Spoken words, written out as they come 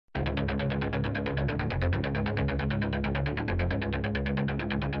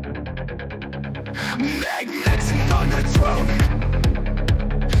Maxxine on the throne,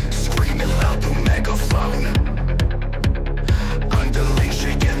 screaming loud through megaphone.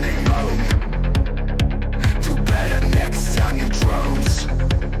 Unleashing and they moan. Do better next time, you drones.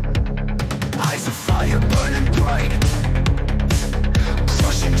 Eyes of fire burning bright,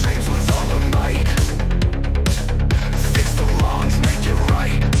 crushing dreams with all their might. Fix the wrongs, make it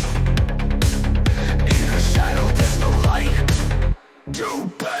right. In the shadow there's no light. Do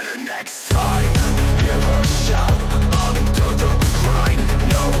better next time. Hear a shout under the grind.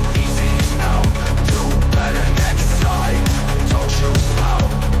 No easy now. Do better next time. Told you how.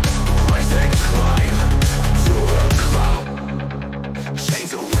 Rise and climb to a cloud.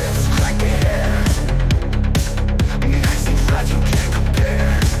 Chains of whips, crack the hair. Maxxine flat you can't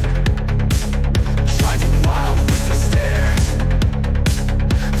compare. Driving wild with the stare.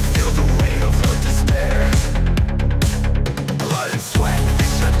 Feel the weight of her despair. Blood and sweat,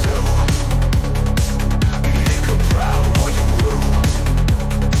 things I do. Make her proud or you rue.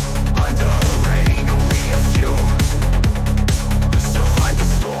 Under her rain, only a few survive the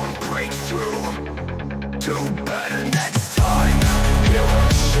storm, break through. Do better next time. Hear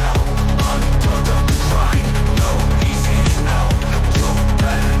a shout under the grind. No easy now. Do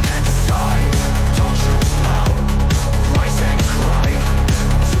better next time. Don't you out. Rise and climb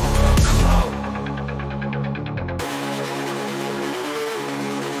to the cloud.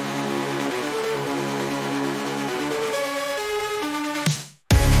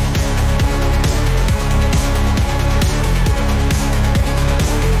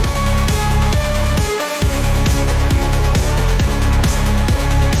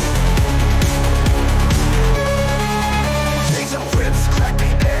 Chains of whips, crack the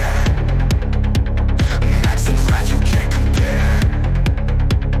air. Maxxine flat you can't compare.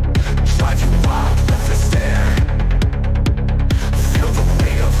 Drive you wild with the stare. Feel the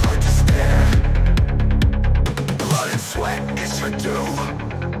weight of her despair. Blood and sweat is her due.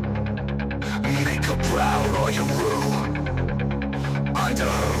 Make her proud or you rue. Under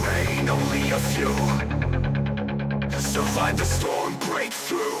her reign, only a few survive the storm, break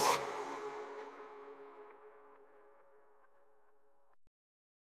through.